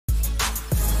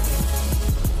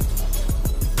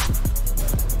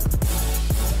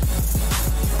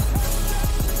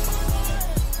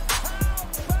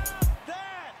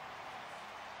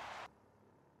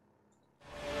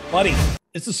Buddy,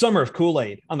 it's the summer of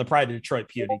Kool-Aid on the Pride of Detroit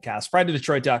PODcast.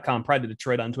 PrideOfDetroit.com, Pride of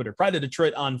Detroit on Twitter, Pride of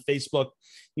Detroit on Facebook.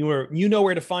 You know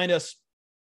where to find us.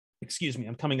 Excuse me,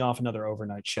 I'm coming off another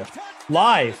overnight shift.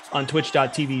 Live on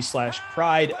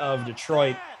twitch.tv/Pride of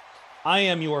Detroit. I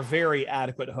am your very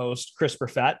adequate host, Chris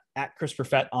Perfett, at Chris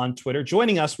Perfett on Twitter.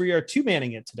 Joining us, we are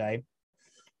two-manning it today.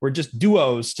 We're just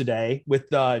duos today with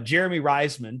Jeremy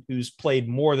Reisman, who's played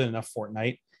more than enough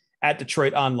Fortnite, at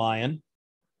Detroit on Lion.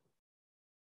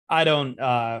 I don't,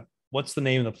 what's the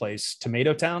name of the place?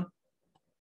 Tomato Town? Are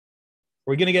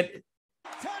we going to get,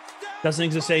 doesn't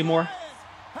exist anymore?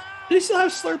 Do they still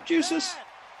have slurp juices?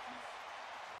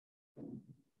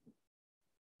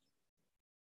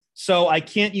 So I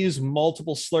can't use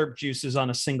multiple slurp juices on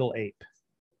a single ape.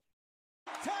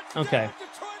 Okay.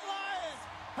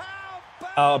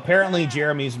 Apparently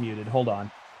Jeremy's muted. Hold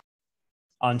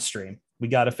on stream. We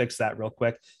got to fix that real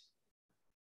quick.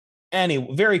 Anyway,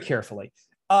 very carefully.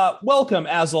 Welcome,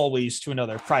 as always, to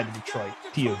another Pride of Detroit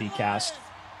PODcast.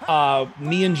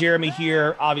 Me and Jeremy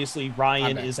here. Obviously,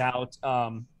 Ryan is out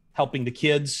helping the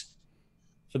kids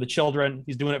for the children.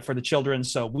 He's doing it for the children.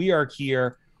 So we are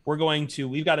here.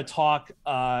 We've got to talk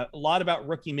a lot about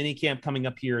rookie minicamp coming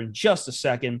up here in just a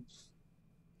second.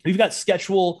 We've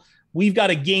got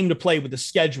a game to play with the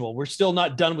schedule. We're still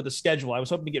not done with the schedule. I was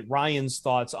hoping to get Ryan's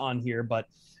thoughts on here, but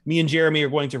me and Jeremy are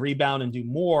going to rebound and do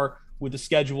more with the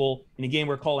schedule in a game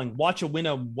we're calling Watch a Win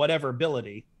a Whatever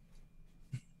Ability.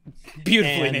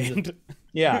 Beautifully named.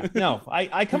 Yeah, no,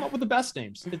 I come up with the best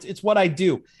names. It's what I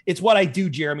do. It's what I do,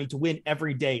 Jeremy, to win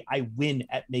every day. I win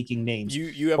at making names.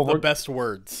 You have the best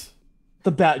words.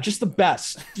 Just the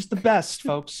best,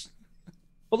 folks.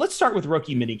 But let's start with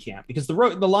rookie minicamp, because the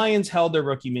Lions held their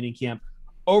rookie minicamp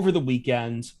over the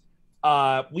weekend.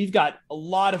 We've got a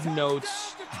lot of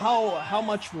notes. How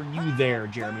much were you there,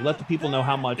 Jeremy? Let the people know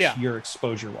how much your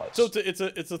exposure was. So it's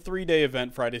a 3-day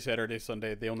event, Friday, Saturday,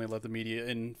 Sunday. They only let the media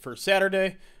in for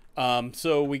Saturday.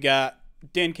 So we got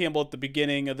Dan Campbell at the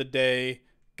beginning of the day,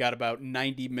 got about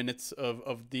 90 minutes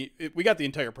we got the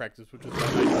entire practice, which was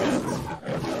about 90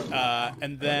 minutes.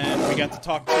 And then we got to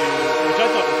talk to, which I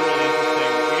thought was really interesting,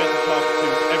 we got to talk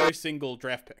to every single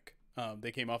draft pick.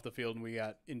 They came off the field and we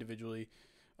got to individually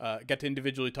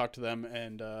talk to them.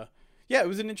 And it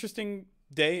was an interesting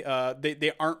day.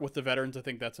 They aren't with the veterans. I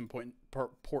think that's important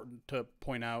to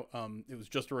point out. It was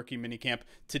just a rookie minicamp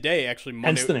today. Actually, Monday.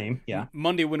 Hence the name. Yeah.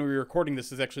 Monday, when we were recording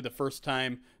this, is actually the first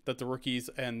time that the rookies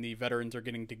and the veterans are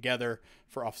getting together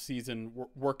for off-season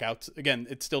workouts. Again,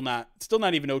 it's still not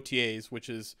even OTAs, which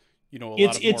is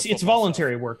it's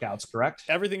voluntary workouts, correct?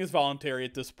 Everything is voluntary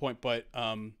at this point, but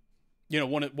one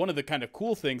of the kind of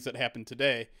cool things that happened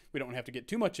today, we don't have to get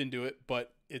too much into it,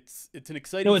 but it's an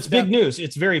exciting. No, it's big news.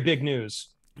 It's very big news.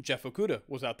 Jeff Okudah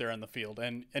was out there on the field,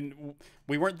 and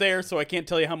we weren't there, so I can't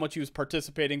tell you how much he was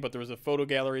participating, but there was a photo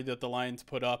gallery that the Lions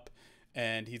put up,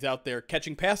 and he's out there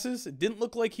catching passes. It didn't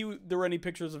look like there were any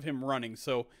pictures of him running,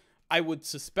 so I would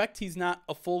suspect he's not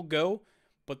a full go,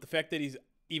 but the fact that he's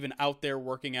even out there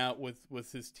working out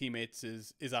with his teammates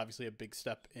is obviously a big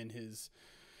step in his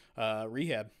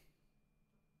rehab.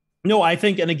 No, I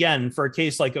think, and again, for a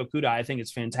case like Okudah, I think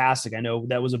it's fantastic. I know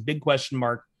that was a big question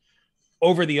mark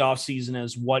over the offseason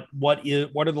as what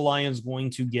are the Lions going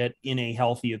to get in a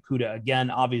healthy Okudah? Again,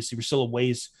 obviously, we're still a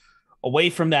ways away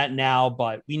from that now,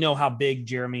 but we know how big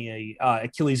Jeremy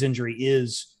Achilles injury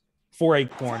is for a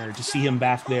corner. To see him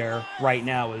back there right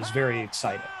now is very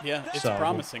exciting. Yeah, it's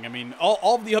promising. I mean,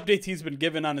 all of the updates he's been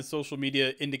given on his social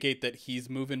media indicate that he's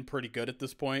moving pretty good at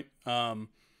this point.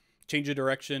 Change of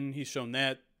direction, he's shown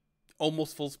that.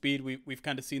 Almost full speed. We've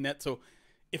kind of seen that. So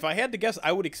if I had to guess,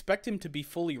 I would expect him to be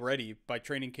fully ready by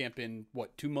training camp in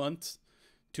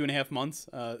 2.5 months.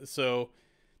 So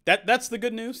that's the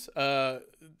good news. The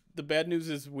bad news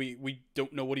is we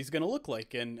don't know what he's going to look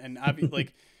like. And obviously,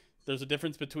 like, there's a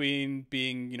difference between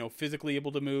being, physically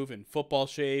able to move and football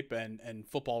shape and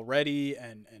football ready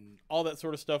and all that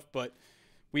sort of stuff. But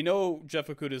we know Jeff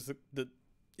Okudah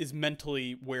is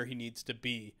mentally where he needs to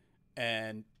be.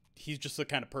 And he's just the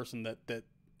kind of person that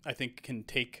I think can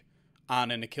take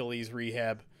on an Achilles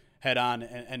rehab head on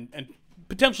and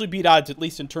potentially beat odds, at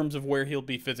least in terms of where he'll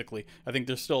be physically. I think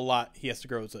there's still a lot he has to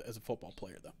grow as a football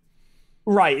player, though.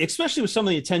 Right, especially with some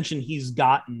of the attention he's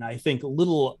gotten, I think a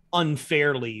little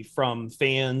unfairly from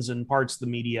fans and parts of the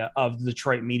media, of the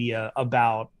Detroit media,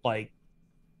 about, like,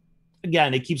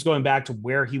 again, it keeps going back to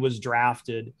where he was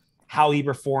drafted, how he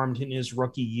performed in his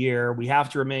rookie year. We have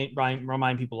to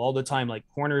remind people all the time, like,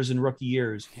 corners in rookie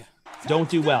years don't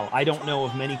do well. I don't know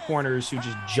of many corners who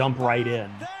just jump right in.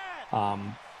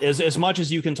 As much as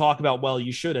you can talk about, well,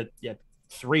 you should at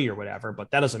 3 or whatever,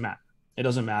 but that doesn't matter. It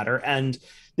doesn't matter. And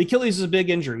the Achilles is a big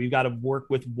injury. We've got to work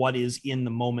with what is in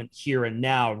the moment here and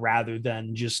now rather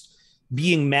than just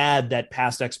being mad that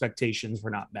past expectations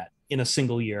were not met in a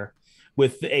single year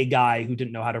with a guy who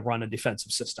didn't know how to run a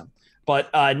defensive system. But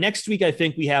next week, I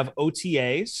think we have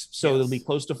OTAs, so it'll be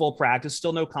close to full practice.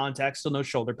 Still no contact, still no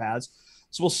shoulder pads.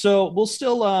 So we'll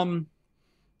still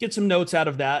get some notes out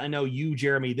of that. I know you,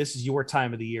 Jeremy, this is your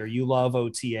time of the year. You love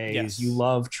OTAs. Yes. You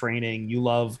love training. You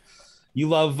love.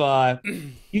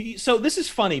 So this is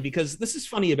funny because this is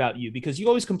funny about you because you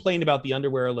always complain about the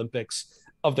underwear Olympics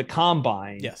of the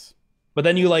combine. Yes. But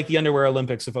then you like the underwear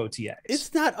Olympics of OTAs.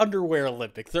 It's not underwear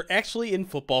Olympics. They're actually in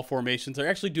football formations. They're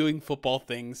actually doing football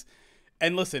things.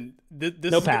 And listen,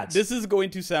 this is going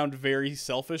to sound very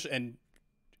selfish and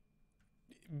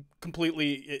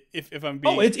completely, if I'm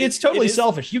being... Oh, it's totally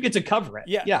selfish. You get to cover it.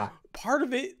 Yeah. Part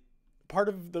of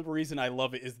the reason I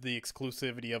love it is the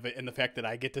exclusivity of it and the fact that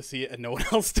I get to see it and no one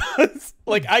else does.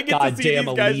 Like, I get to see these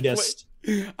guys elitist.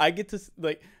 Play. I get to,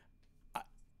 like...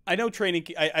 I know training.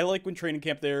 I like when training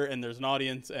camp there and there's an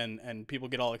audience and people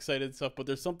get all excited and stuff. But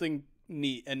there's something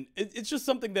neat, and it's just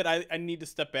something that I need to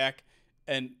step back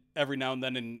and every now and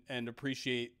then and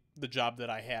appreciate the job that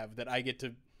I have. That I get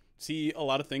to see a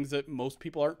lot of things that most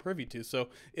people aren't privy to. So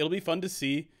it'll be fun to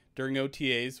see during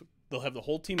OTAs. They'll have the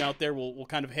whole team out there. We'll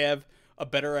kind of have a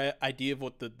better idea of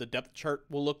what the depth chart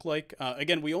will look like.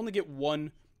 Again, we only get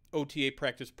one OTA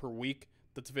practice per week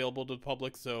that's available to the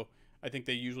public. So I think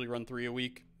they usually run 3 a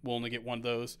week. We'll only get one of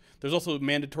those. There's also a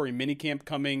mandatory minicamp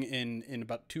coming in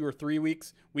about 2 or 3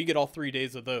 weeks. We get all 3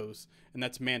 days of those, and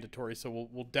that's mandatory. So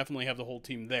we'll definitely have the whole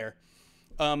team there.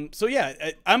 So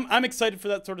yeah, I'm excited for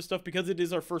that sort of stuff because it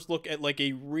is our first look at like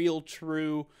a real,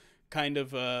 true kind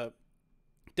of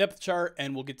depth chart,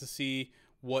 and we'll get to see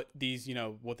what these,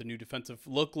 what the new defensive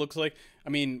look looks like. I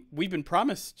mean, we've been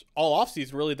promised all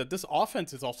offseason really that this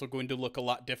offense is also going to look a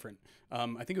lot different.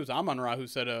 I think it was Amon-Ra who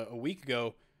said a week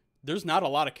ago, there's not a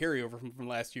lot of carriover from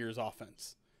last year's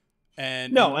offense.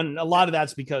 And a lot of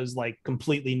that's because like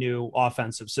completely new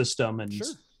offensive system. And, sure.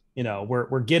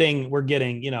 We're getting,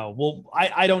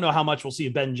 I don't know how much we'll see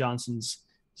of Ben Johnson's,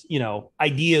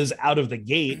 ideas out of the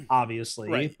gate, obviously,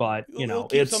 right. But we'll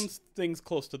keep some things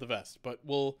close to the vest, but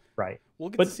we'll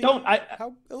get to see a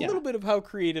little bit of how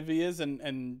creative he is.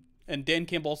 And Dan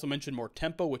Campbell also mentioned more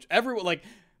tempo, which everyone like,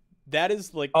 that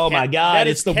is like, oh my God,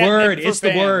 it's the word. It's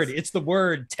the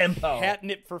word tempo.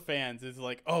 Catnip for fans is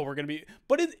like, oh, we're going to be,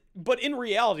 but in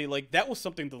reality, like that was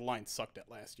something the Lions sucked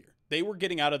at last year. They were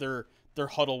getting out of their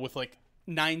huddle with like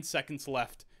 9 seconds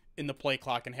left in the play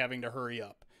clock and having to hurry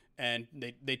up. And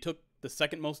they took the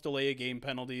second most delay of game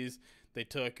penalties. They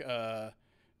took,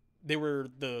 they were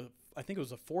I think it was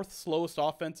the 4th slowest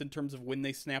offense in terms of when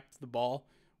they snapped the ball,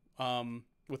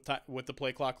 with the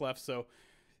play clock left. So,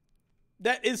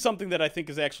 that is something that I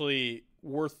think is actually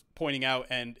worth pointing out,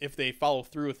 and if they follow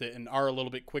through with it and are a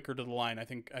little bit quicker to the line, I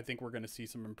think we're going to see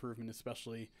some improvement,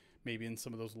 especially maybe in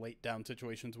some of those late down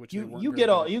situations. Which you get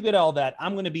all that.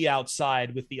 I'm going to be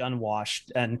outside with the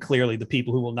unwashed, and clearly the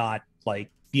people who will not like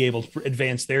be able to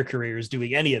advance their careers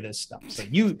doing any of this stuff. So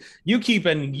you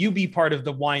be part of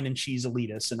the wine and cheese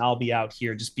elitists, and I'll be out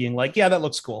here just being like, yeah, that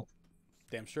looks cool.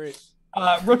 Damn straight.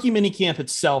 Rookie minicamp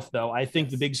itself, though, I think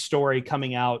the big story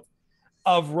coming out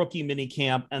of rookie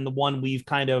minicamp, and the one we've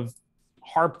kind of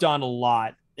harped on a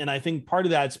lot, and I think part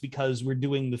of that's because we're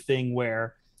doing the thing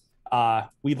where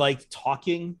we like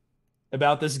talking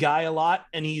about this guy a lot,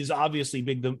 and he's obviously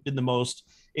been the most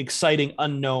exciting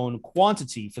unknown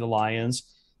quantity for the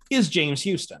Lions, is James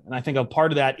Houston. And I think a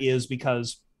part of that is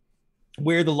because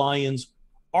where the Lions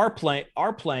are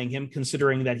playing him,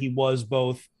 considering that he was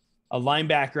both a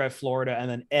linebacker at Florida and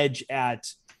an edge at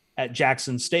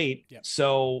Jackson State. Yep.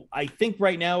 So I think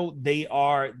right now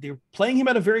they're playing him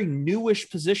at a very newish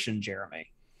position,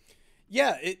 Jeremy.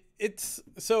 Yeah, it's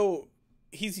so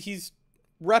he's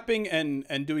repping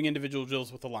and doing individual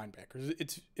drills with the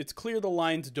linebackers. It's clear the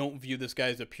Lions don't view this guy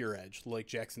as a pure edge like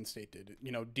Jackson State did.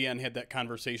 Deion had that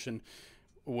conversation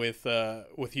with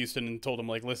Houston and told him,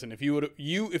 like, listen, if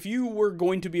you were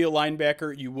going to be a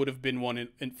linebacker, you would have been one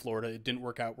in Florida. It didn't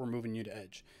work out. We're moving you to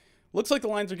edge. Looks like the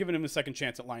Lions are giving him a second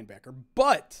chance at linebacker,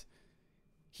 but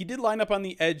he did line up on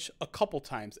the edge a couple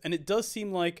times, and it does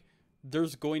seem like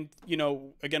there's going,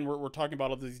 again, we're talking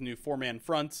about all these new 4-man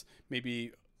fronts,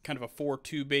 maybe kind of a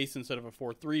 4-2 base instead of a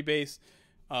 4-3 base,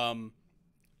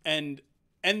 and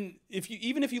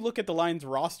if you look at the Lions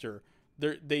roster,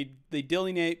 they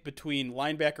delineate between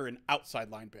linebacker and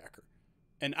outside linebacker.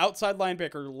 And outside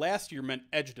linebacker last year meant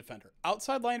edge defender.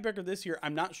 Outside linebacker this year,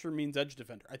 I'm not sure means edge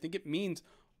defender. I think it means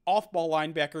off-ball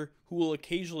linebacker who will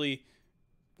occasionally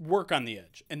work on the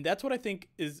edge. And that's what I think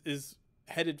is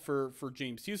headed for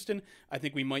James Houston. I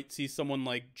think we might see someone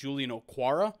like Julian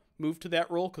Okwara move to that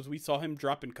role because we saw him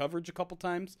drop in coverage a couple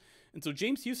times. And so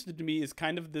James Houston to me is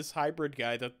kind of this hybrid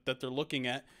guy that they're looking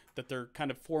at, that they're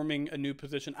kind of forming a new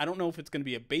position. I don't know if it's going to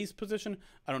be a base position.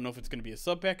 I don't know if it's going to be a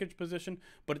sub package position,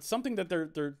 but it's something that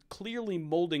they're clearly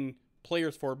molding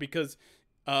players for, because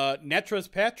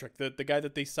Natrez Patrick, the guy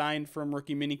that they signed from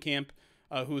rookie minicamp,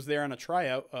 who was there on a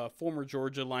tryout, former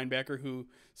Georgia linebacker who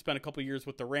spent a couple years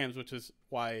with the Rams, which is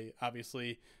why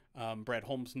obviously Brad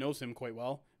Holmes knows him quite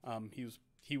well.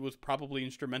 He was probably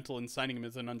instrumental in signing him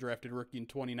as an undrafted rookie in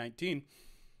 2019.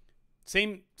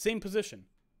 Same position,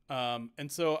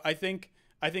 and so I think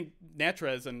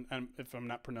Natrez, and if I'm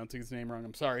not pronouncing his name wrong,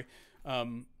 I'm sorry.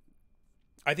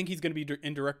 I think he's going to be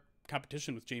in direct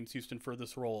competition with James Houston for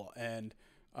this role, and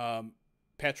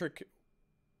Patrick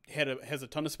has a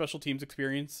ton of special teams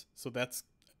experience, so that's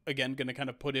again going to kind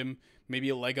of put him maybe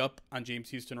a leg up on James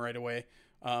Houston right away.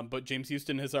 But James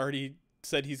Houston has already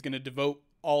said he's going to devote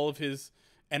all of his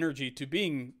energy to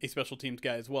being a special teams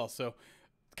guy as well. So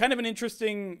kind of an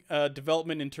interesting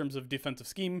development in terms of defensive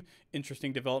scheme,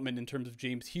 interesting development in terms of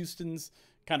James Houston's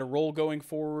kind of role going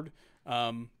forward.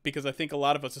 Because I think a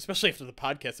lot of us, especially after the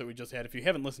podcast that we just had, if you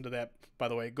haven't listened to that, by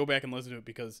the way, go back and listen to it,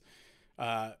 because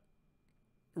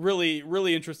really,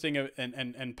 really interesting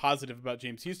and positive about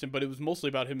James Houston, but it was mostly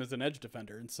about him as an edge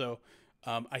defender. And so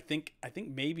I think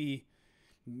maybe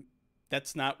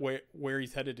that's not where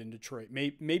he's headed in Detroit.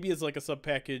 Maybe as like a sub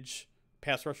package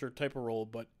pass rusher type of role,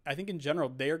 but I think in general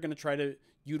they are going to try to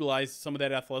utilize some of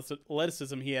that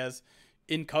athleticism he has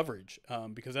in coverage,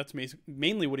 because that's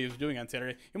mainly what he was doing on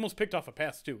Saturday. He almost picked off a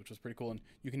pass too, which was pretty cool, and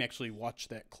you can actually watch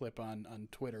that clip on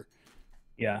Twitter.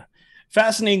 Yeah,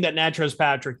 fascinating that Natrez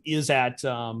Patrick is at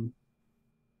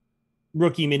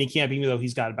rookie minicamp, even though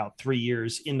he's got about 3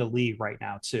 years in the league right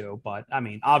now too. But I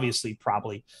mean, obviously,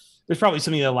 there's probably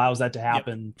something that allows that to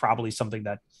happen. Yep. Probably something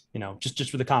that,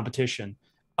 just for the competition.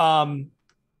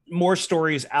 More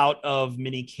stories out of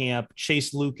minicamp.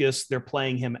 Chase Lucas, they're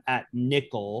playing him at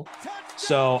nickel.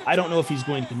 So I don't know if he's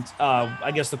going to,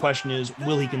 I guess the question is,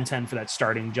 will he contend for that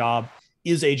starting job?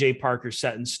 Is AJ Parker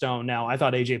set in stone? Now, I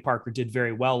thought AJ Parker did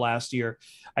very well last year.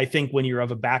 I think when you're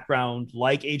of a background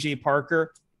like AJ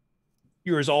Parker,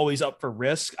 you're as always up for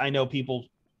risk. I know people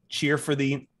cheer for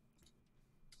the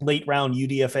late round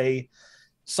UDFA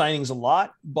signings a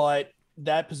lot, but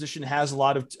that position has a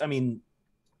lot of,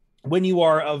 when you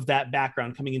are of that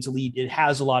background coming into lead, it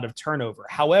has a lot of turnover.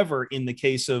 However, in the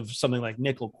case of something like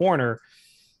nickel corner,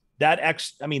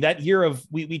 that year of,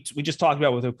 we just talked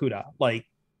about with Okuda, like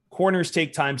corners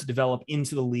take time to develop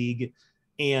into the league,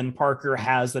 and Parker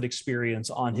has that experience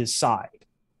on his side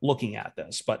looking at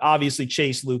this. But obviously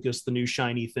Chase Lucas, the new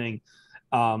shiny thing,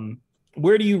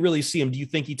 where do you really see him? Do you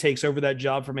think he takes over that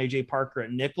job from AJ Parker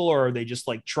at nickel, or are they just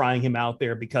like trying him out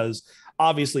there? Because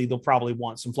obviously they'll probably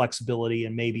want some flexibility,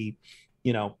 and maybe,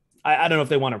 I don't know if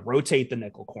they want to rotate the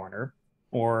nickel corner,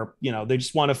 or, they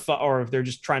just want to, or if they're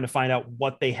just trying to find out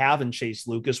what they have in Chase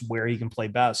Lucas, where he can play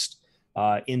best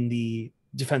in the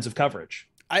defensive coverage.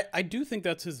 I do think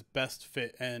that's his best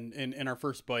fit. And in our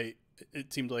first bite,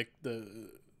 it seemed like the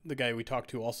guy we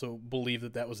talked to also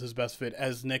believed that was his best fit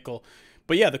as nickel.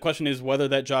 But yeah, the question is whether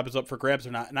that job is up for grabs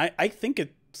or not. And I think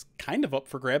it's kind of up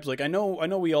for grabs. Like I know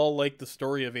we all like the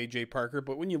story of AJ Parker,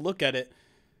 but when you look at it,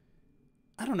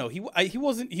 I don't know. He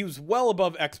was well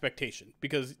above expectation,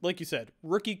 because like you said,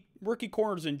 rookie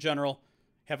corners in general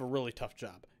have a really tough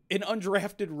job. An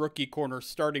undrafted rookie corner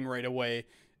starting right away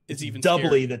is even doubly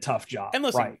scary. The tough job. And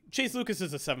listen, right. Chase Lucas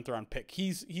is a 7th round pick.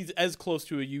 He's as close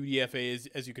to a UDFA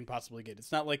as you can possibly get.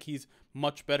 It's not like he's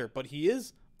much better, but he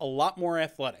is a lot more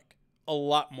athletic.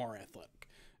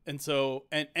 And so,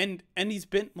 and he's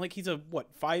been like, he's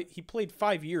he played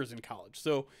 5 years in college.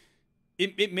 So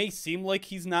it may seem like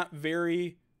he's not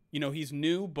very, he's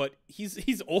new, but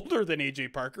he's older than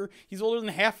AJ Parker. He's older than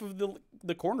half of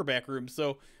the cornerback room.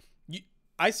 So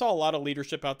I saw a lot of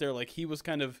leadership out there. Like he was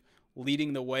kind of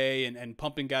leading the way and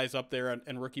pumping guys up there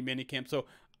and rookie minicamp. So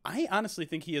I honestly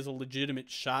think he has a legitimate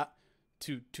shot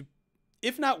to,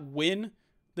 if not win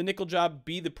the nickel job,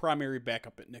 be the primary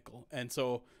backup at nickel. And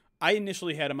so I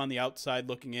initially had him on the outside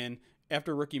looking in.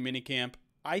 After rookie minicamp,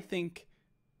 I think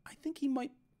he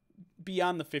might be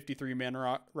on the 53-man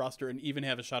roster and even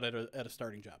have a shot at a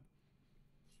starting job.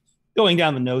 Going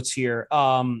down the notes here,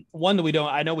 one that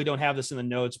I know we don't have this in the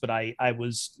notes, but I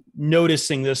was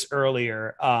noticing this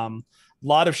earlier. A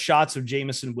lot of shots of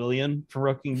Jamison Williams from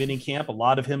rookie minicamp, a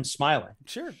lot of him smiling.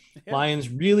 Sure. Yeah. Lions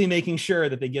really making sure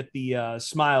that they get the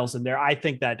smiles in there. I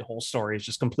think that whole story is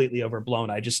just completely overblown.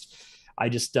 I just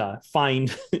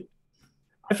find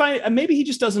I find maybe he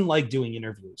just doesn't like doing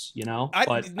interviews, you know.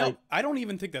 I don't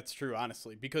even think that's true,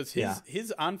 honestly, because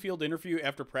his on-field interview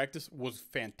after practice was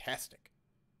fantastic.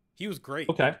 He was great.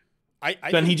 Okay. I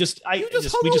then think he just we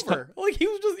just like he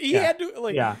was just he had to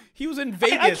like he was in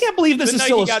Vegas. I can't believe this is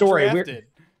still a story.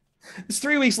 It's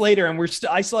 3 weeks later, and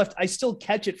I still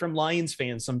catch it from Lions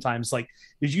fans sometimes. Like,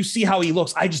 did you see how he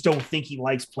looks? I just don't think he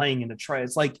likes playing in Detroit.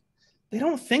 It's like they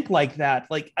don't think like that.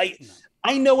 Like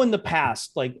I know in the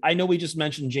past, like I know we just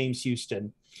mentioned James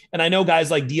Houston, and I know guys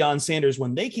like Deion Sanders,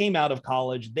 when they came out of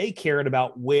college, they cared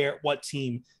about what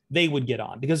team they would get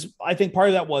on, because I think part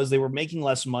of that was they were making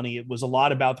less money. It was a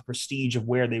lot about the prestige of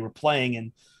where they were playing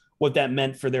and what that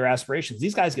meant for their aspirations.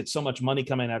 These guys get so much money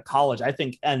coming out of college, I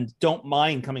think, and don't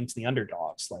mind coming to the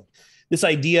underdogs. Like this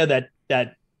idea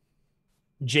that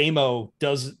JMO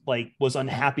was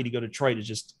unhappy to go to Detroit is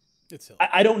just,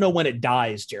 I don't know when it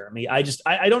dies, Jeremy. I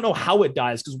don't know how it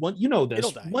dies, because once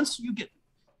we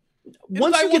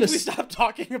stop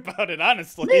talking about it,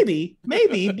 honestly.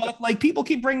 Maybe, but like people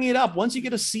keep bringing it up. Once you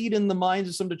get a seed in the minds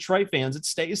of some Detroit fans, it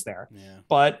stays there. Yeah.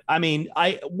 But I mean,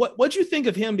 what'd you think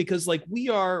of him? Because like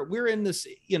we're in this,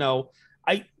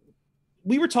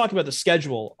 we were talking about the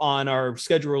schedule on our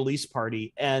schedule release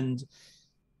party, and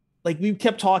like we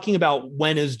kept talking about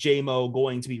when is JMO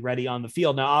going to be ready on the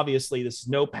field. Now, obviously, this is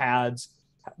no pads,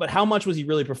 but how much was he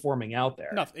really performing out there?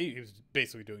 Nothing. He was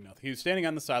basically doing nothing. He was standing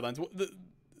on the sidelines.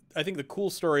 I think the cool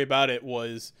story about it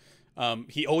was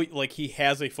he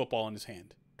has a football in his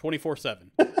hand 24/7.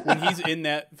 When he's in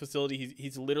that facility,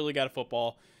 he's literally got a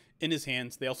football in his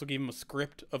hands. They also gave him a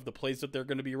script of the plays that they're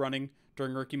going to be running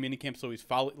during rookie minicamp, so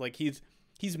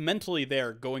he's mentally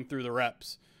there going through the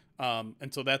reps.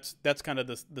 And so that's kind of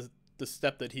the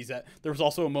step that he's at. There was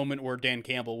also a moment where Dan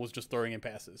Campbell was just throwing in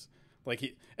passes.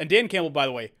 And Dan Campbell, by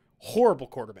the way, horrible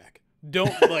quarterback.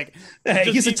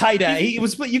 He's a tight end.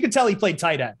 You could tell he played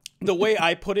tight end. The way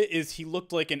I put it is he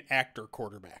looked like an actor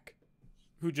quarterback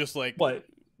who just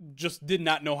just did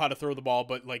not know how to throw the ball,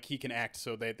 but like he can act,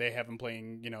 so they have him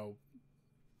playing,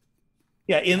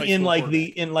 Yeah, in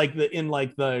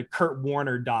the Kurt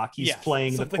Warner doc, he's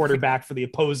playing the quarterback for the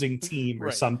opposing team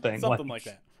or something like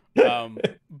that.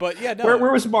 But yeah, no.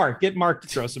 Where was Mark? Get Mark to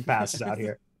throw some passes out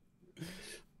here.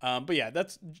 But yeah,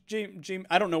 that's James.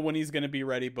 I don't know when he's going to be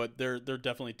ready, but they're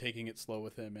definitely taking it slow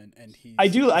with him, and he. I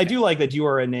do like that you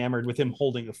are enamored with him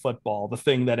holding a football, the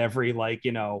thing that every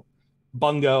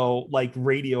bungo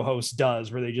radio host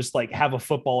does, where they just have a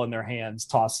football in their hands,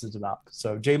 tosses it up.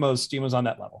 So JMO's on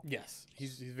that level. Yes,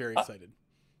 he's very excited.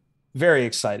 Very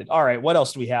excited. All right, what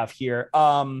else do we have here?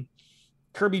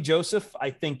 Kirby Joseph, I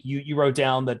think you wrote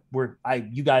down that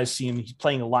you guys see him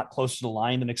playing a lot closer to the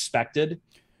line than expected.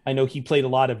 I know he played a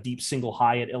lot of deep single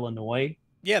high at Illinois.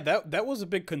 Yeah, that was a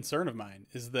big concern of mine,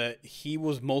 is that he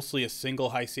was mostly a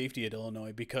single high safety at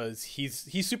Illinois, because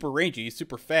he's super rangy, he's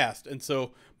super fast. And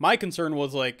so my concern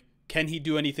was can he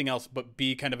do anything else but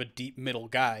be kind of a deep middle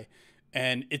guy?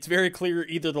 And it's very clear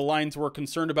either the Lions were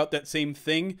concerned about that same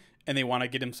thing and they want to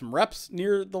get him some reps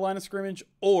near the line of scrimmage,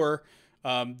 or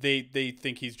they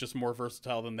think he's just more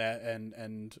versatile than that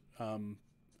and are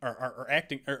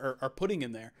putting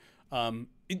in there.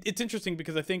 It's interesting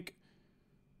because I think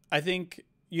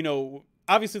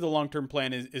obviously the long-term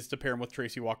plan is to pair him with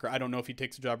Tracy Walker. I don't know if he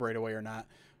takes a job right away or not.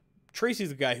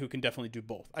 Tracy's a guy who can definitely do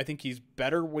both. I think he's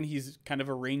better when he's kind of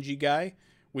a rangy guy,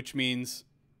 which means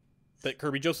that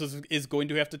Kirby Joseph is going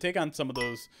to have to take on some of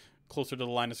those closer to the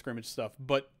line of scrimmage stuff.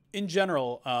 But in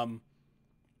general,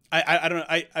 I don't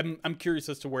know. I'm curious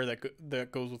as to where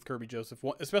that goes with Kirby Joseph,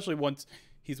 especially once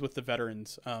he's with the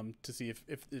veterans, to see if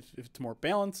it's more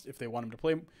balanced, if they want him to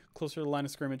play closer to the line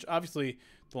of scrimmage. Obviously,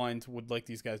 the Lions would like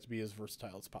these guys to be as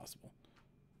versatile as possible.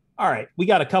 All right, we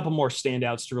got a couple more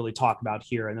standouts to really talk about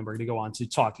here, and then we're going to go on to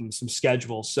talking some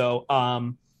schedules. So,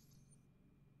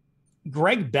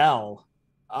 Greg Bell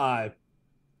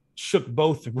shook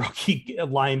both rookie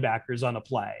linebackers on a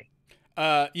play.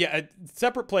 A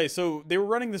separate play. So they were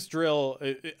running this drill.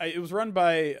 It was run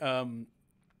by a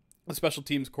special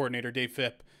teams coordinator, Dave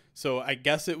Phipp. So I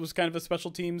guess it was kind of a special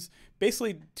teams.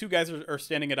 Basically, two guys are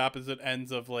standing at opposite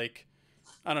ends of a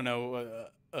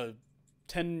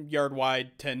 10-yard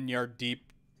wide, 10-yard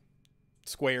deep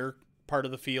square part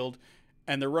of the field,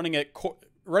 and they're running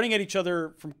at each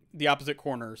other from the opposite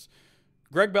corners.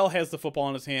 Greg Bell has the football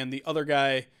in his hand. The other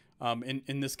guy,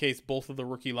 in this case, both of the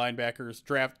rookie linebackers,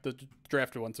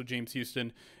 drafted one, so James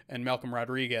Houston and Malcolm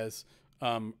Rodriguez,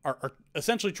 are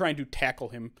essentially trying to tackle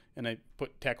him, and I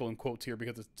put tackle in quotes here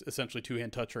because it's essentially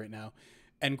two-hand touch right now.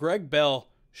 And Greg Bell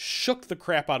shook the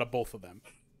crap out of both of them.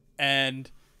 And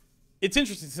it's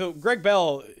interesting. So Greg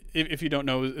Bell, if you don't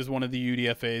know, is one of the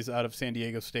UDFAs out of San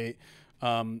Diego State.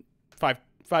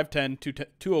 5'10",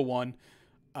 201.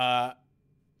 I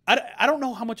don't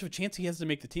know how much of a chance he has to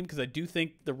make the team because I do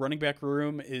think the running back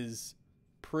room is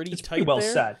pretty tight. Pretty well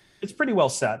there. set. It's pretty well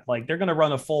set. Like they're going to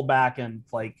run a fullback and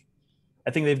like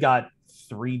I think they've got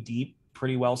 3 deep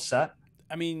pretty well set.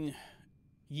 I mean,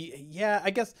 yeah,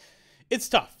 I guess it's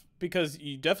tough because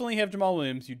you definitely have Jamal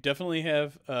Williams. You definitely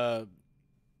have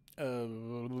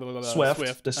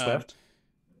Swift.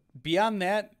 Beyond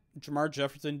that, Jamar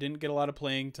Jefferson didn't get a lot of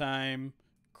playing time.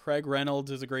 Craig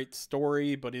Reynolds is a great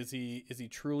story, but is he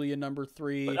truly a number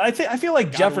 3? But I feel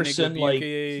like Jefferson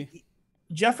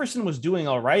Jefferson was doing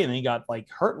all right and he got like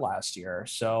hurt last year.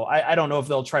 So I don't know if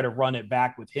they'll try to run it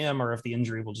back with him or if the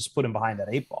injury will just put him behind that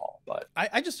 8 ball. But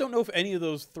I just don't know if any of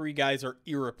those 3 guys are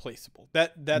irreplaceable.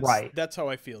 That's right. That's how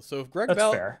I feel. So if Greg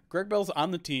Bell's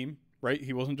on the team, right?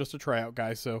 He wasn't just a tryout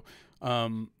guy. So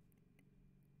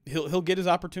he'll get his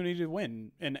opportunity to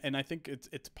win. And I think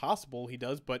it's possible he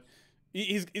does, but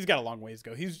he's got a long ways to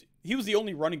go. He was the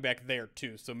only running back there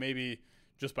too. So maybe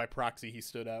just by proxy he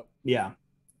stood out. Yeah.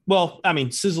 Well, I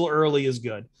mean, sizzle early is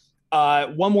good.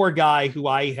 One more guy who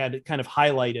I had kind of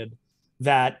highlighted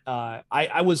that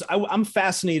I'm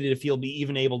fascinated if he'll be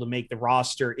even able to make the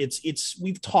roster.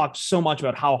 We've talked so much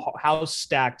about how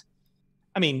stacked.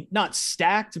 I mean, not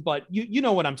stacked, but you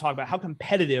know what I'm talking about. How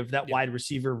competitive that wide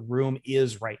receiver room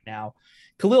is right now.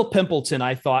 Khalil Pimpleton,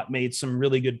 I thought, made some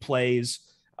really good plays,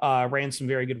 ran some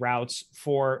very good routes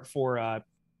for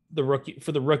the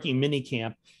rookie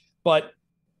minicamp, but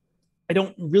I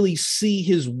don't really see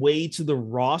his way to the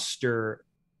roster.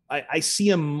 I see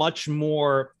him much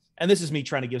more, and this is me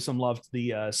trying to give some love to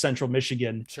the Central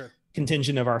Michigan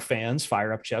contingent of our fans,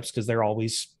 Fire Up Chips, because they're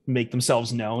always make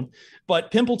themselves known.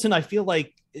 But Pimpleton, I feel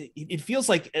like it feels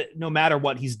like no matter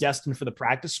what, he's destined for the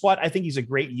practice squad. I think he's a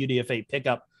great UDFA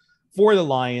pickup for the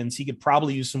Lions. He could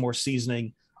probably use some more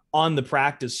seasoning on the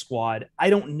practice squad. I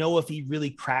don't know if he really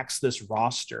cracks this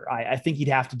roster. I think he'd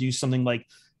have to do something like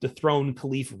dethrone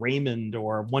Khalif Raymond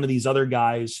or one of these other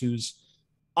guys who's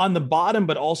on the bottom,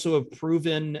 but also have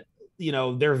proven,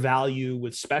 their value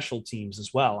with special teams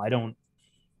as well. I don't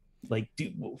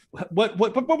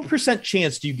what percent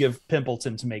chance do you give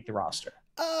Pimpleton to make the roster?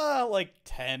 Like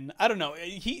 10. I don't know.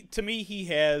 To me, he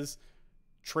has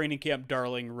training camp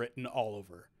darling written all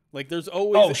over. Like there's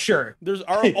always there's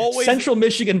always Central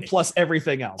Michigan plus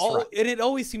everything else, right? And it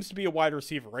always seems to be a wide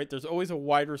receiver, right? There's always a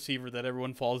wide receiver that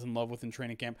everyone falls in love with in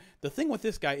training camp. The thing with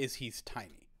this guy is he's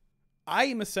tiny. I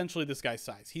am essentially this guy's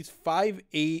size. He's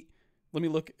 5'8". Let me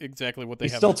look exactly what they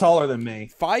have. He's still taller than me.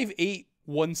 5'8",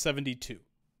 172.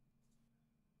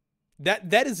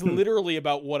 That is literally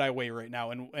about what I weigh right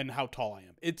now and how tall I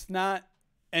am. It's not,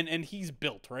 and he's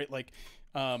built, right? Like,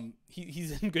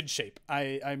 he's in good shape.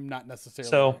 I'm not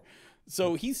necessarily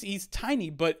so he's tiny,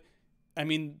 but I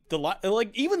mean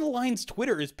even the Lions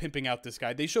Twitter is pimping out this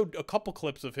guy. They showed a couple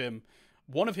clips of him,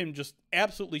 one of him just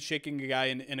absolutely shaking a guy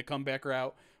in a comeback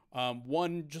route,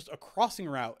 one just a crossing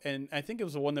route, and I think it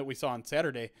was the one that we saw on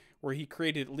Saturday where he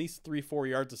created at least 3-4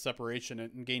 yards of separation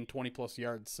and gained 20 plus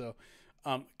yards. So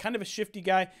kind of a shifty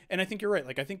guy, and I think you're right.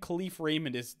 Like I think Khalif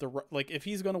Raymond is if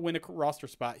he's going to win a roster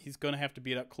spot, he's going to have to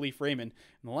beat up Khalif Raymond.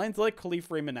 And the Lions like Khalif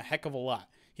Raymond a heck of a lot.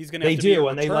 He's going to have to be a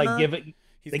returner.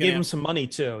 They give him some money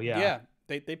too. Yeah,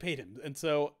 they paid him, and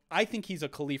so I think he's a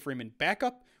Khalif Raymond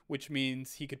backup, which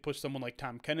means he could push someone like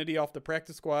Tom Kennedy off the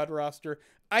practice squad roster.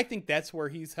 I think that's where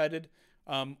he's headed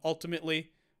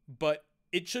ultimately, but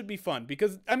it should be fun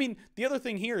because, I mean, the other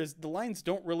thing here is the Lions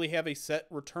don't really have a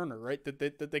set returner, right,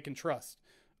 that they can trust.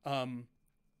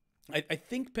 I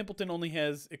think Pimpleton only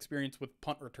has experience with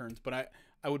punt returns, but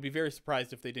I would be very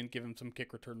surprised if they didn't give him some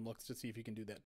kick return looks to see if he can do that